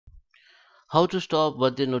How to stop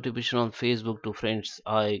birthday notification on Facebook to friends.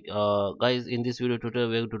 I Guys, in this video tutorial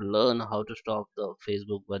we're going to learn how to stop the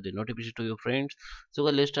Facebook birthday notification to your friends. So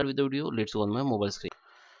guys, let's start with the video. Let's go on my mobile screen.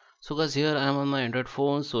 So guys, here I am on my Android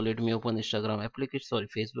phone. So let me open Instagram application, sorry,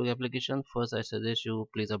 Facebook application. First I suggest you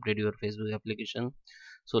please update your Facebook application.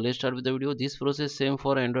 So let's start with the video. This process same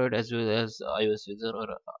for Android as well as iOS user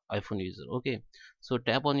or iPhone user. Okay, so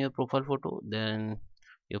tap on your profile photo, then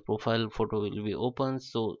your profile photo will be open.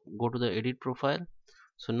 So go to the edit profile.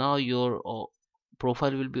 So now your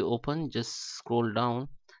profile will be open. Just scroll down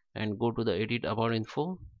and go to the edit about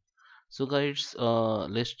info. So guys,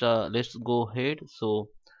 let's go ahead. So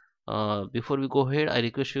before we go ahead, I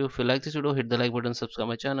request you, if you like this video, hit the like button, subscribe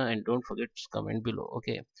my channel, and don't forget to comment below.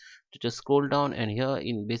 Okay, to just scroll down, and here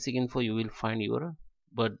in basic info you will find your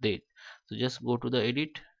birth date. So just go to the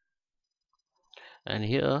edit, and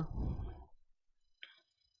here,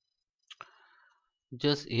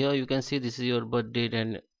 just here you can see this is your birth date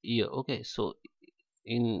and year. Okay, so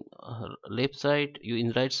in left side, you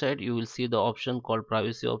in right side you will see the option called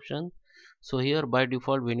privacy option. So here by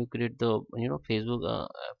default, when you create the Facebook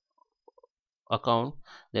account,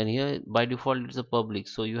 then here by default it's a public,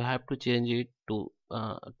 so you have to change it to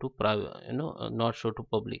private, not show to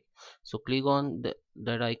public. So click on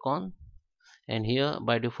that icon, and here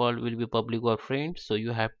by default will be public or friend, so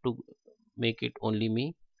you have to make it only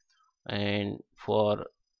me. And for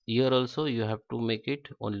year also you have to make it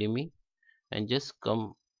only me, and just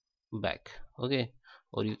come back. Okay,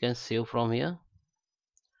 or you can save from here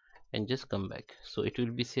and just come back, so it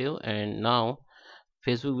will be saved. And now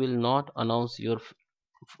Facebook will not announce your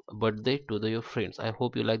birthday to your friends. I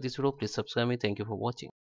hope you like this video. Please subscribe me. Thank you for watching.